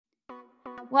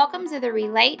Welcome to the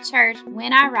Relate Church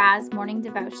When I Rise morning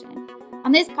devotion.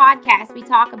 On this podcast, we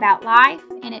talk about life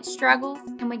and its struggles,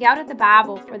 and we go to the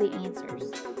Bible for the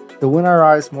answers. The When I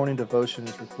Rise morning devotion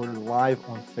is recorded live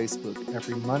on Facebook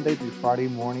every Monday through Friday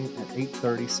morning at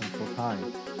 8:30 Central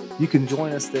Time. You can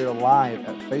join us there live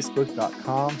at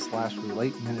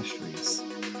facebook.com/Relate Ministries.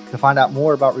 To find out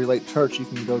more about Relate Church, you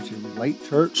can go to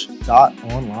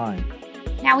relatechurch.online.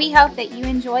 Now, we hope that you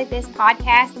enjoy this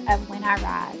podcast of When I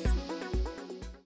Rise.